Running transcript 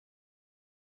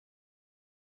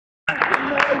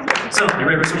So, you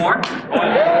ready for some more?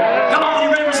 Come on,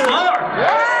 you ready for some more? All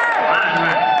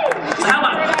right. So how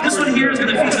about this one here is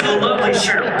going to feature the lovely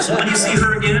Cheryl. So when you see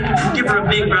her again, give her a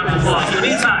big round of applause. In the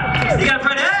meantime, you got to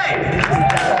Freddie. Hey!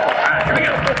 All right, here we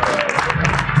go.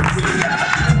 That's pretty good.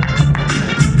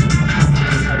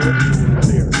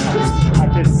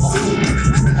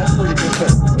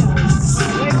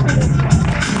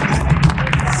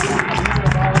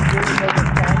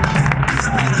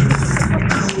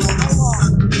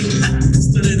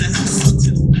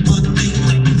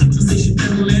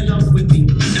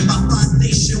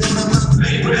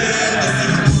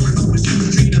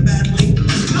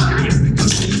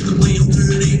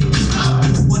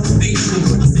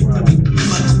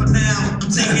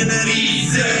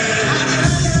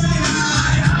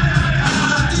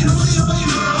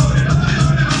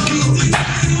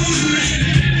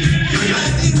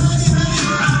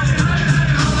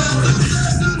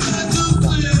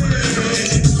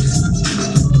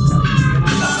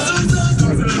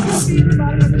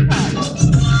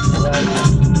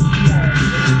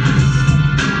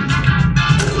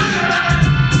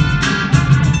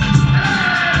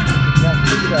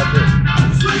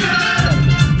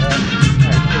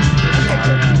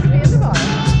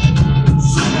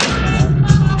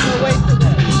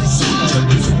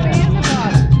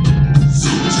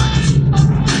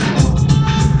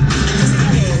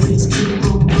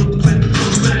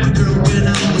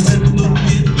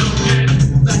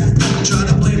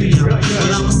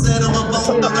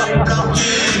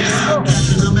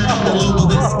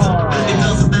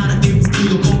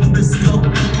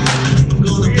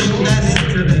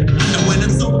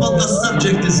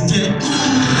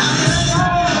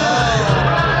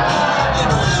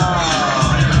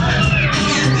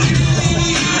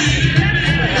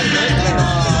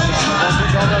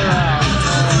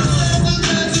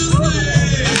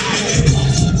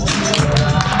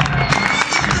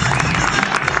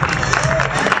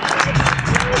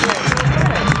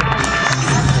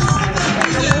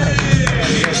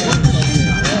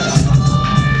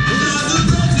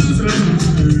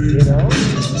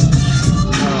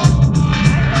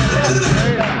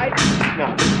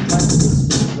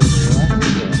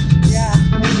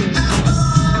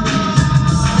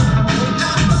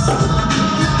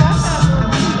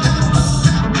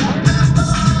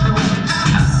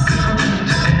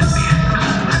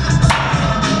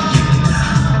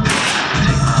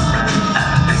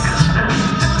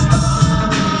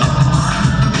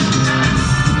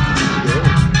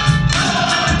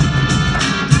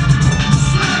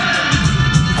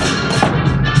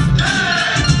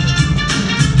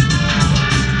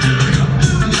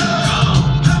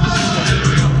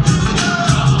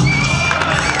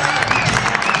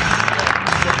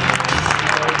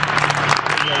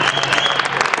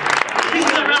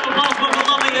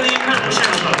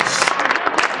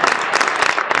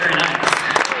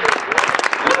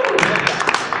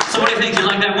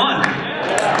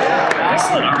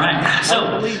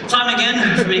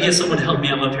 Someone to help me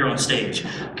out up here on stage.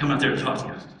 Come up there to talk to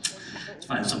you. Let's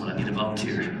find someone. I need a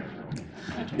volunteer.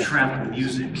 Travel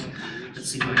music. Let's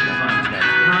see if I can find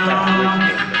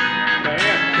that.